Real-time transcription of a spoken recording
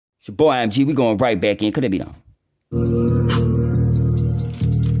It's your boy IMG. We going right back in. Could it be done?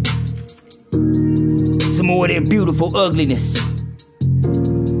 Some more of that beautiful ugliness.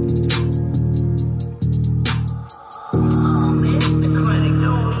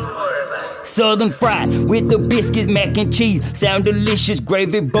 Southern fried with the biscuits, mac and cheese. Sound delicious,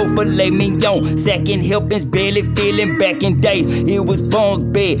 gravy, both filet mignon. Second helpings, barely feeling back in days. It was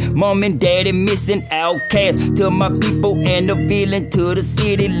bunk bed, mom and daddy missing outcast. To my people and the villain, to the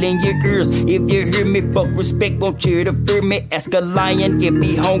city, lend your ears. If you hear me, fuck respect, won't you to fear me? Ask a lion if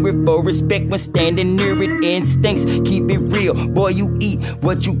he hungry for respect when standing near it. Instincts, keep it real. Boy, you eat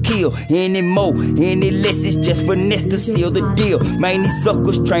what you kill. Any more, any less, it's just finesse to seal the deal. Man, these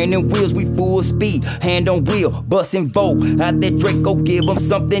suckers training wheels, we full speed, hand on wheel, bustin' vote. Out that Draco, give them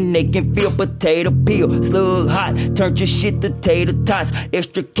something they can feel. Potato peel, slug hot, turn your shit to tater tots.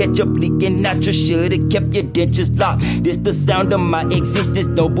 Extra ketchup leaking out, you should've kept your dentures locked. This the sound of my existence,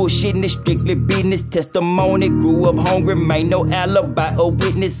 no bullshitting, it's strictly business. Testimony, grew up hungry, ain't no alibi or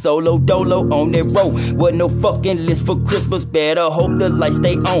witness. Solo dolo on that road, wasn't no fucking list for Christmas. Better hope the lights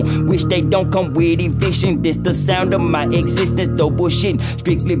stay on, wish they don't come with eviction. This the sound of my existence, no bullshitting,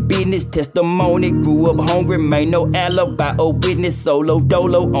 strictly business. Testimony, grew up hungry, ain't no alibi or witness. Solo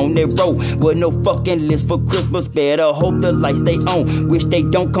dolo on that road, with no fucking list for Christmas. Better hope the lights stay on, wish they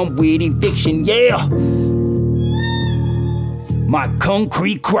don't come with eviction. Yeah, my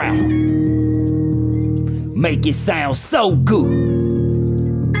concrete crown make it sound so good.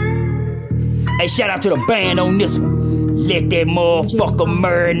 Hey, shout out to the band on this one. Let that motherfucker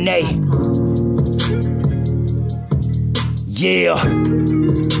marinate. Yeah,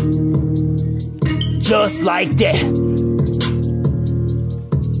 just like that.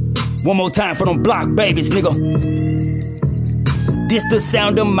 One more time for them block babies, nigga. This the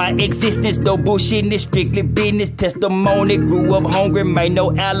sound of my existence, no bullshitting, it's strictly business. Testimony, grew up hungry, ain't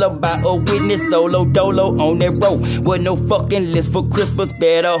no alibi or witness. Solo dolo on that road, with no fucking list for Christmas.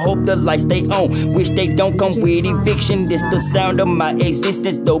 Better hope the lights stay on, wish they don't come with eviction. This the sound of my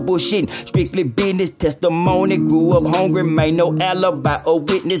existence, no bullshitting, strictly business. Testimony, grew up hungry, ain't no alibi or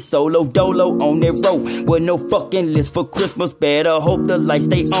witness. Solo dolo on that road, with no fucking list for Christmas. Better hope the lights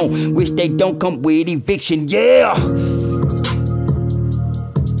stay on, wish they don't come with eviction. Yeah,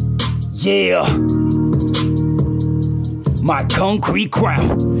 yeah, my concrete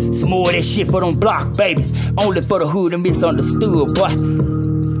crown. Some more of that shit for them block babies, only for the hood and misunderstood, boy.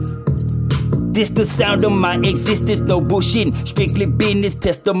 This the sound of my existence, no bullshitting, strictly business.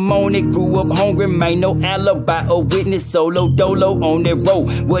 Testimony, grew up hungry, ain't no alibi or witness. Solo dolo on that road,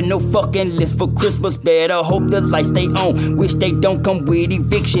 with no fucking list for Christmas. Better hope the lights stay on, wish they don't come with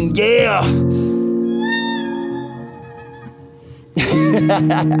eviction. Yeah.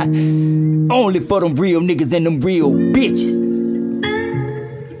 Only for them real niggas and them real bitches.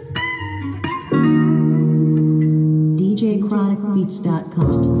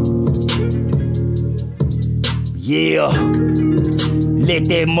 DJChronicBeats.com. Yeah, let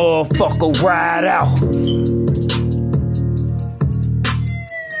that motherfucker ride out.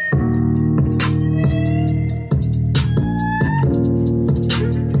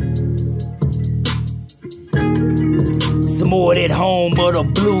 Some more of that home of the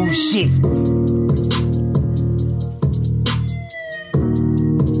blue shit.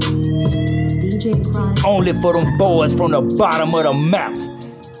 Only for them boys from the bottom of the map.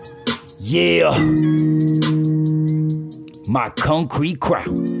 Yeah, my concrete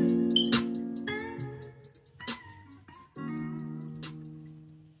crown.